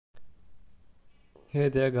Hey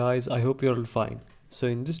there guys, I hope you're all fine. So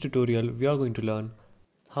in this tutorial we are going to learn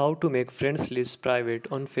how to make friends list private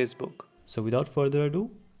on Facebook. So without further ado,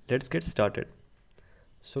 let's get started.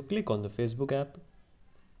 So click on the Facebook app.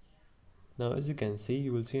 Now as you can see,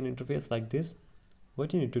 you will see an interface like this.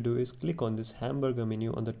 What you need to do is click on this hamburger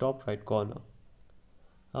menu on the top right corner.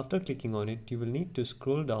 After clicking on it, you will need to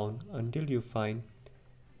scroll down until you find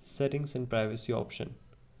settings and privacy option.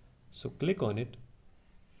 So click on it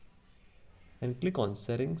and click on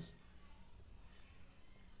settings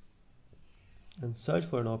and search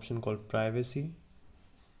for an option called privacy.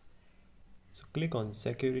 So click on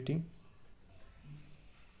security.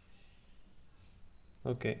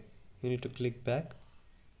 Okay, you need to click back.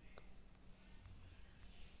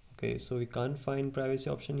 Okay, so we can't find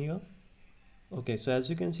privacy option here. Okay, so as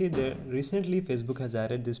you can see there, recently Facebook has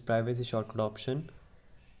added this privacy shortcut option.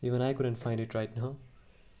 Even I couldn't find it right now.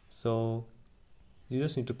 So you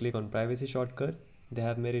just need to click on privacy shortcut. They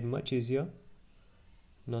have made it much easier.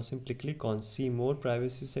 Now simply click on see more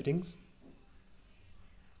privacy settings.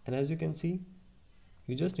 And as you can see,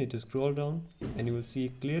 you just need to scroll down and you will see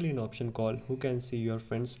clearly an option called who can see your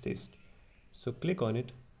friends list. So click on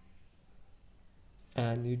it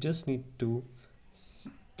and you just need to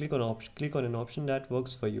click on an option that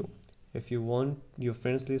works for you. If you want your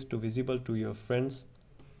friends list to visible to your friends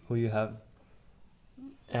who you have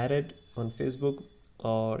added on Facebook,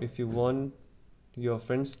 or if you want your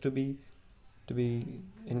friends to be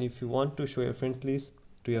and if you want to show your friends list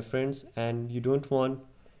to your friends and you don't want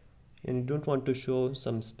to show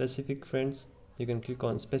some specific friends, you can click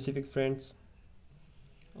on specific friends.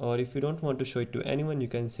 Or if you don't want to show it to anyone, you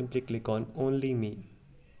can simply click on only me.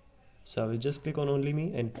 So I will just click on only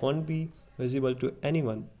me and it won't be visible to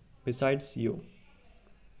anyone besides you.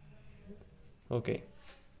 Okay,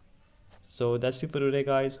 so that's it for today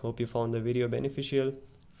guys. Hope you found the video beneficial.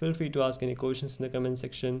 Feel free to ask any questions in the comment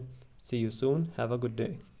section. See you soon. Have a good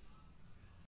day.